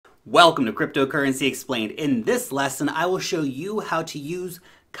Welcome to Cryptocurrency Explained. In this lesson, I will show you how to use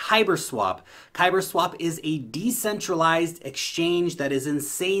Kyber Swap. Kyber Swap is a decentralized exchange that is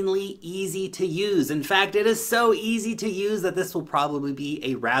insanely easy to use. In fact, it is so easy to use that this will probably be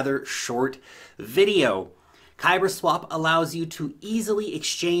a rather short video. Kyber Swap allows you to easily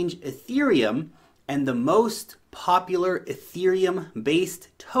exchange Ethereum and the most popular Ethereum-based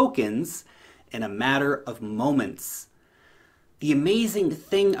tokens in a matter of moments. The amazing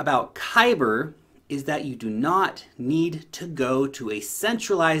thing about Kyber is that you do not need to go to a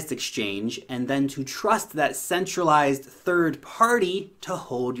centralized exchange and then to trust that centralized third party to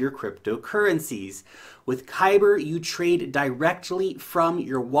hold your cryptocurrencies. With Kyber, you trade directly from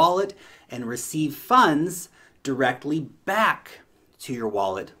your wallet and receive funds directly back to your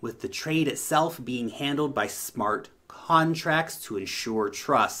wallet, with the trade itself being handled by smart contracts to ensure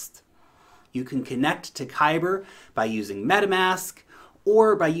trust. You can connect to Kyber by using MetaMask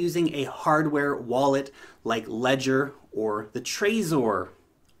or by using a hardware wallet like Ledger or the Trezor.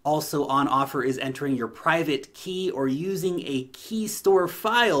 Also on offer is entering your private key or using a key store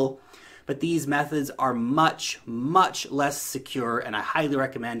file, but these methods are much less secure, and I highly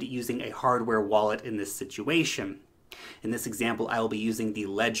recommend using a hardware wallet in this situation. In this example, I will be using the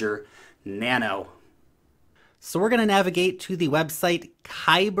Ledger Nano. So we're going to navigate to the website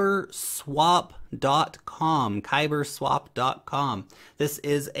kyberswap.com, kyberswap.com. This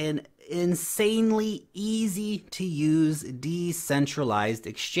is an insanely easy to use decentralized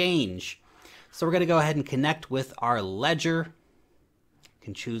exchange. So we're going to go ahead and connect with our Ledger. You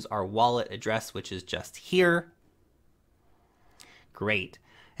can choose our wallet address, which is just here. Great.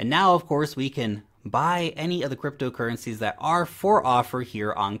 And now, of course, we can buy any of the cryptocurrencies that are for offer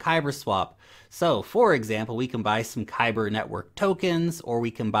here on Kyber Swap. So, for example, we can buy some Kyber network tokens, or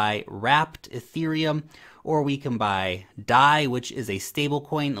we can buy wrapped Ethereum, or we can buy DAI, which is a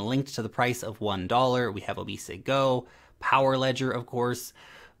stablecoin linked to the price of $1. We have OmiseGo, Power Ledger, of course.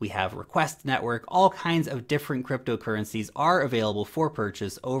 We have Request Network. All kinds of different cryptocurrencies are available for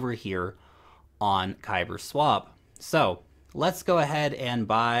purchase over here on Kyber Swap. So, let's go ahead and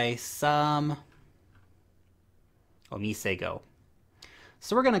buy some OmiseGo.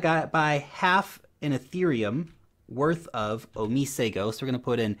 So we're going to buy half an Ethereum worth of OmiseGo. So we're going to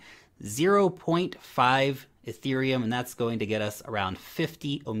put in 0.5 Ethereum, and that's going to get us around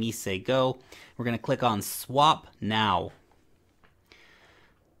 50 OmiseGo. We're going to click on Swap Now.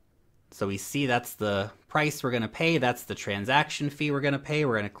 So we see that's the price we're going to pay. That's the transaction fee we're going to pay.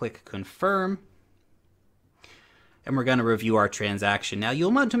 We're going to click Confirm. And we're going to review our transaction. Now,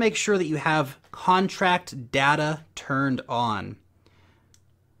 you'll want to make sure that you have contract data turned on.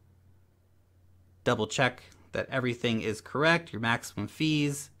 Double check that everything is correct, your maximum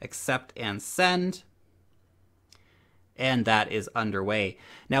fees, accept and send. And that is underway.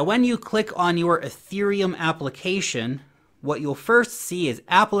 Now, when you click on your Ethereum application, what you'll first see is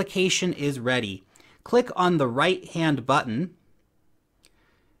application is ready. Click on the right-hand button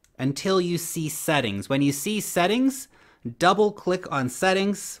until you see settings. When you see settings, double click on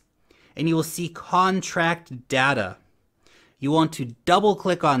settings and you will see contract data. You want to double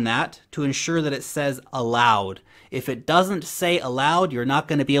click on that to ensure that it says allowed. If it doesn't say allowed, you're not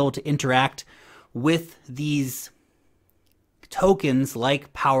going to be able to interact with these tokens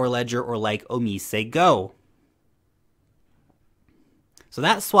like Power Ledger or like OmiseGo. So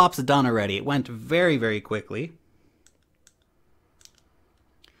that swap's done already. It went very quickly.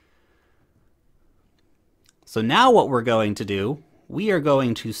 So now what we're going to do, we are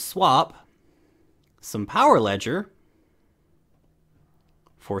going to swap some Power Ledger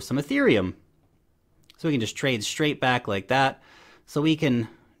for some Ethereum. So we can just trade straight back like that. So we can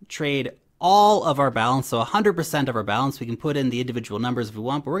trade all of our balance, so 100% of our balance. We can put in the individual numbers if we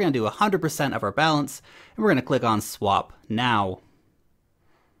want, but we're going to do 100% of our balance, and we're going to click on Swap Now.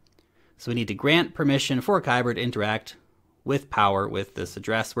 So we need to grant permission for Kyber to interact with Power with this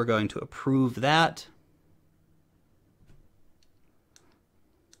address. We're going to approve that.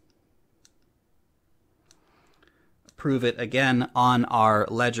 Approve it again on our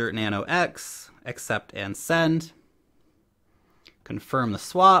Ledger Nano X, accept and send. Confirm the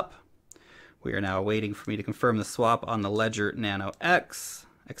swap. We are now waiting for me to confirm the swap on the Ledger Nano X,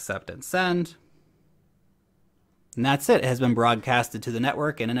 accept and send. And that's it. It has been broadcasted to the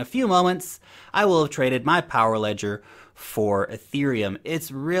network, and in a few moments, I will have traded my Power Ledger for Ethereum. It's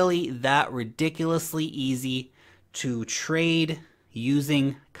really that ridiculously easy to trade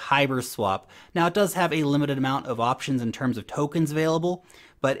using Kyber Swap. Now, it does have a limited amount of options in terms of tokens available,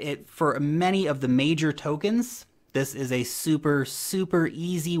 but for many of the major tokens, this is a super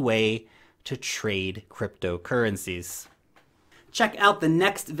easy way to trade cryptocurrencies. Check out the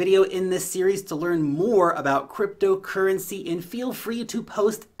next video in this series to learn more about cryptocurrency, and feel free to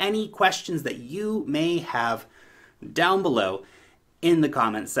post any questions that you may have down below in the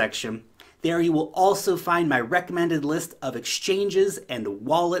comments section. There you will also find my recommended list of exchanges and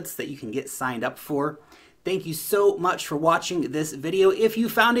wallets that you can get signed up for. Thank you so much for watching this video. If you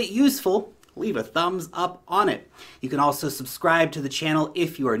found it useful, leave a thumbs up on it. You can also subscribe to the channel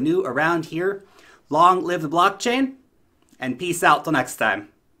if you are new around here. Long live the blockchain, and peace out till next time.